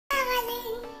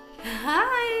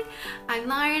Hi, I'm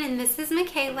Lauren and this is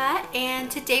Michaela, and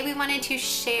today we wanted to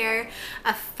share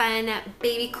a fun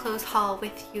baby clothes haul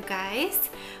with you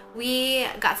guys. We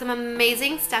got some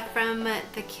amazing stuff from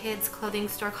the kids clothing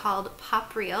store called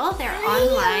Popreal. They're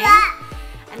online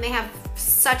and they have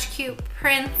such cute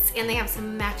prints and they have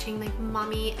some matching like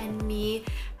mommy and me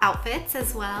outfits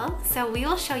as well. So we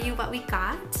will show you what we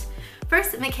got.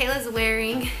 First, Michaela's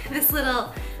wearing this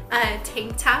little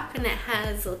tank top and it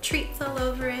has little treats all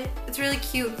over it. It's really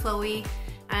cute and flowy.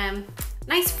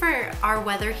 Nice for our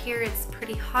weather here. It's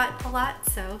pretty hot a lot,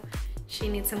 so she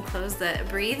needs some clothes that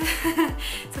breathe.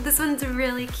 So this one's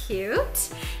really cute.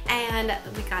 And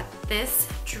we got this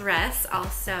dress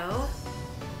also.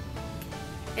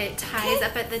 It ties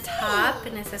up at the top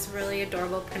and it's this really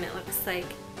adorable print. It looks like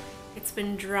it's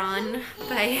been drawn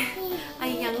by a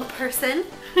young person.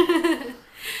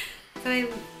 So I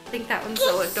think that one's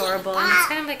so adorable, and it's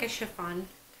kind of like a chiffon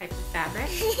type of fabric.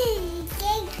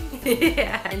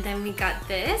 Yeah. And then we got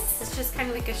this. It's just kind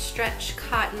of like a stretch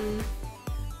cotton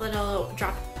little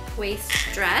drop waist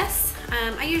dress.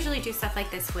 I usually do stuff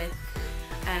like this with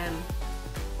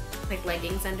like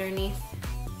leggings underneath,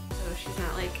 so she's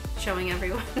not like showing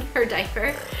everyone her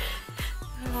diaper.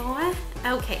 Oh,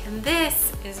 okay, and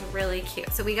this is really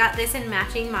cute. So we got this in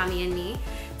matching mommy and me.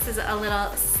 This is a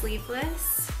little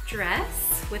sleeveless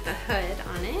dress with a hood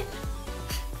on it.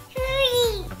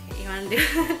 Okay, you want to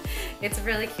do it's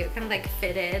really cute, kind of like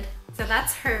fitted. So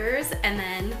that's hers, and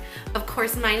then of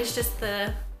course mine is just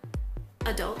the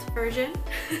adult version.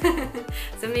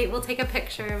 So maybe we'll take a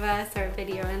picture of us or a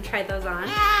video and try those on.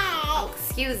 Oh,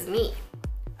 excuse me.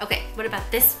 Okay, what about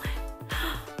this one?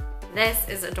 This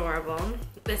is adorable.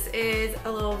 This is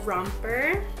a little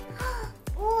romper.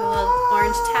 The little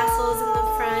orange tassels in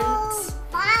the front.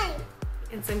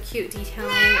 And some cute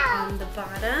detailing on the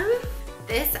bottom.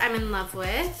 This I'm in love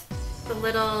with. The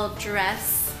little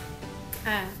dress,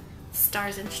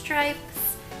 stars and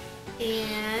stripes.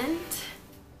 And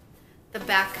the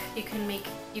back, you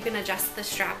can adjust the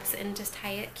straps and just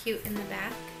tie it cute in the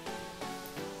back.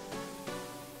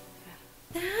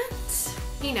 That,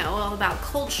 you know, all about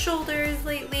cold shoulders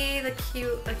lately. A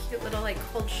cute little like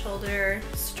cold shoulder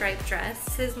striped dress.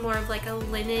 This is more of like a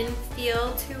linen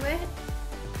feel to it.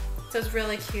 So it's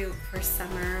really cute for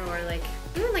summer or like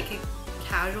even like a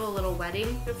casual little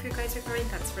wedding if you guys are going.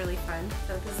 That's really fun.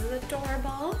 So this is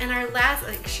adorable. And our last,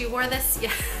 like she wore this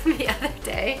the other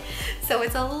day, so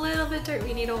it's a little bit dirty.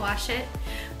 We need to wash it.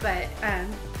 But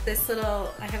this little,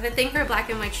 I have a thing for black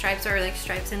and white stripes or like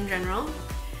stripes in general.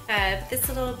 This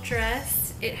little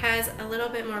dress, it has a little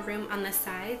bit more room on the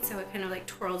side, so it kind of like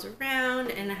twirls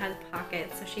around and it has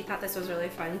pockets. So she thought this was really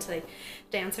fun to like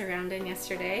dance around in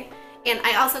yesterday. And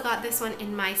I also got this one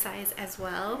in my size as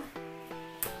well.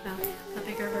 No, the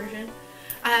bigger version.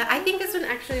 I think this one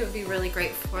actually would be really great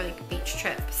for like beach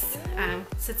trips.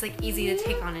 So it's like easy to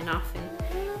take on and off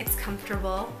and it's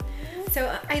comfortable.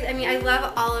 So I mean, I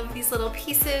love all of these little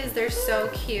pieces. They're so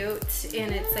cute,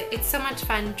 and it's so much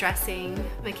fun dressing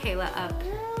Michaela up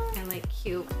in like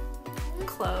cute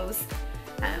clothes.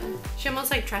 She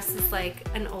almost like dresses like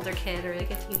an older kid or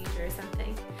like a teenager or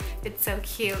something. It's so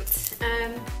cute.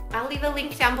 I'll leave a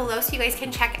link down below so you guys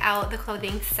can check out the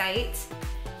clothing site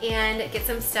and get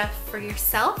some stuff for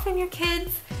yourself and your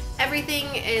kids. Everything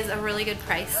is a really good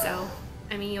price, so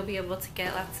I mean you'll be able to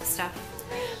get lots of stuff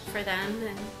for them.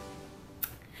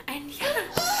 And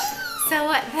yeah,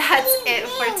 so that's it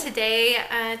for today.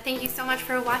 Thank you so much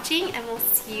for watching, and we'll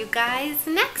see you guys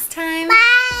next time.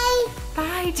 Bye.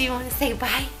 Bye. Do you want to say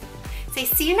bye? Say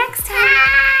see you next time.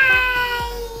 Bye.